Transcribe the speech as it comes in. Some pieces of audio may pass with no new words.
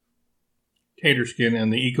Taterskin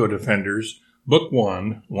and the Eco-Defenders, Book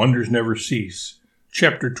 1, Wonders Never Cease,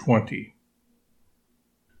 Chapter 20.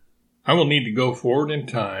 I will need to go forward in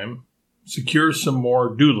time, secure some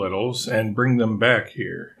more Doolittles, and bring them back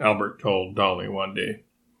here, Albert told Dolly one day.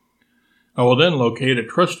 I will then locate a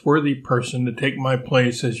trustworthy person to take my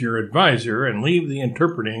place as your advisor and leave the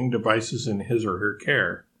interpreting devices in his or her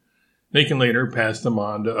care. They can later pass them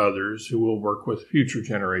on to others who will work with future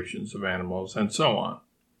generations of animals, and so on.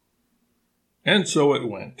 And so it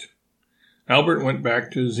went. Albert went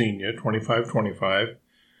back to Xenia 2525,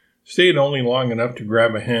 stayed only long enough to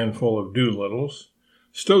grab a handful of Doolittles,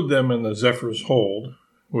 stowed them in the Zephyr's hold,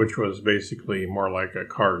 which was basically more like a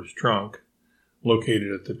car's trunk,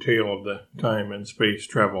 located at the tail of the time and space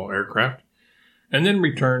travel aircraft, and then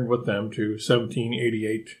returned with them to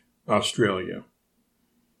 1788 Australia.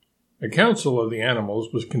 A council of the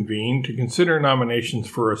animals was convened to consider nominations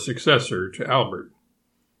for a successor to Albert.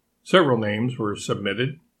 Several names were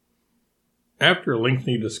submitted. After a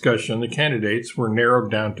lengthy discussion, the candidates were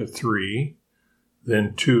narrowed down to 3,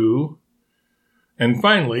 then 2, and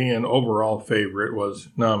finally an overall favorite was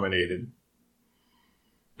nominated.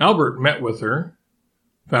 Albert met with her,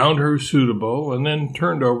 found her suitable, and then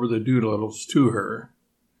turned over the Doolittles to her.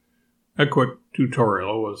 A quick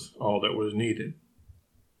tutorial was all that was needed.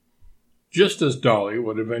 Just as Dolly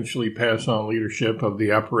would eventually pass on leadership of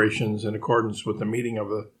the operations in accordance with the meeting of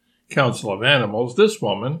the Council of Animals, this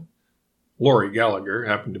woman, Lori Gallagher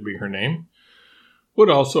happened to be her name, would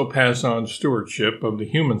also pass on stewardship of the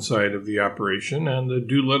human side of the operation and the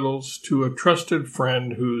Doolittles to a trusted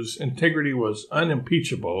friend whose integrity was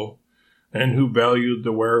unimpeachable and who valued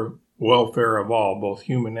the welfare of all, both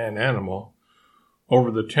human and animal, over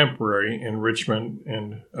the temporary enrichment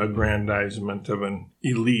and aggrandizement of an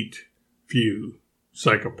elite few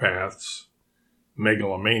psychopaths,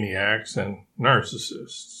 megalomaniacs, and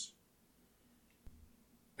narcissists.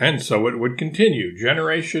 And so it would continue,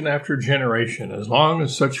 generation after generation, as long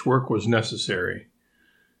as such work was necessary.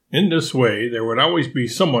 In this way, there would always be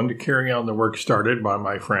someone to carry on the work started by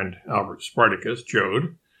my friend Albert Spartacus,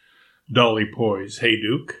 Jode, Dolly Poise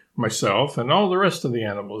Hayduke, myself, and all the rest of the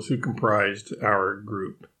animals who comprised our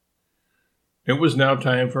group. It was now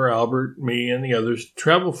time for Albert, me, and the others to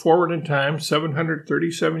travel forward in time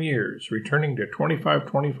 737 years, returning to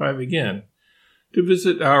 2525 again, to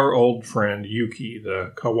visit our old friend Yuki,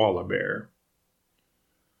 the koala bear.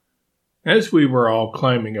 As we were all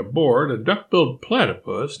climbing aboard, a duck-billed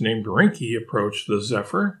platypus named Rinky approached the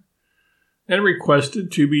Zephyr and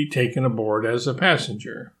requested to be taken aboard as a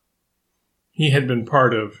passenger. He had been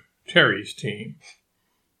part of Terry's team.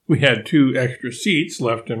 We had 2 extra seats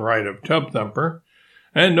left and right of Tub Thumper,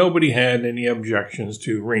 and nobody had any objections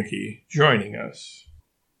to Rinky joining us.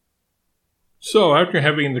 So, after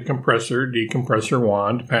having the compressor-decompressor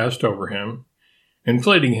wand passed over him,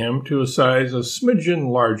 inflating him to a size a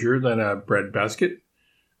smidgen larger than a breadbasket,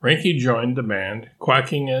 Rinky joined the band,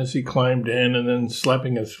 quacking as he climbed in and then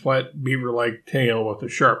slapping his flat beaver-like tail with a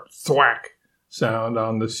sharp thwack sound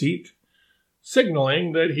on the seat,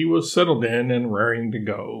 signaling that he was settled in and raring to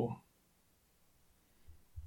go.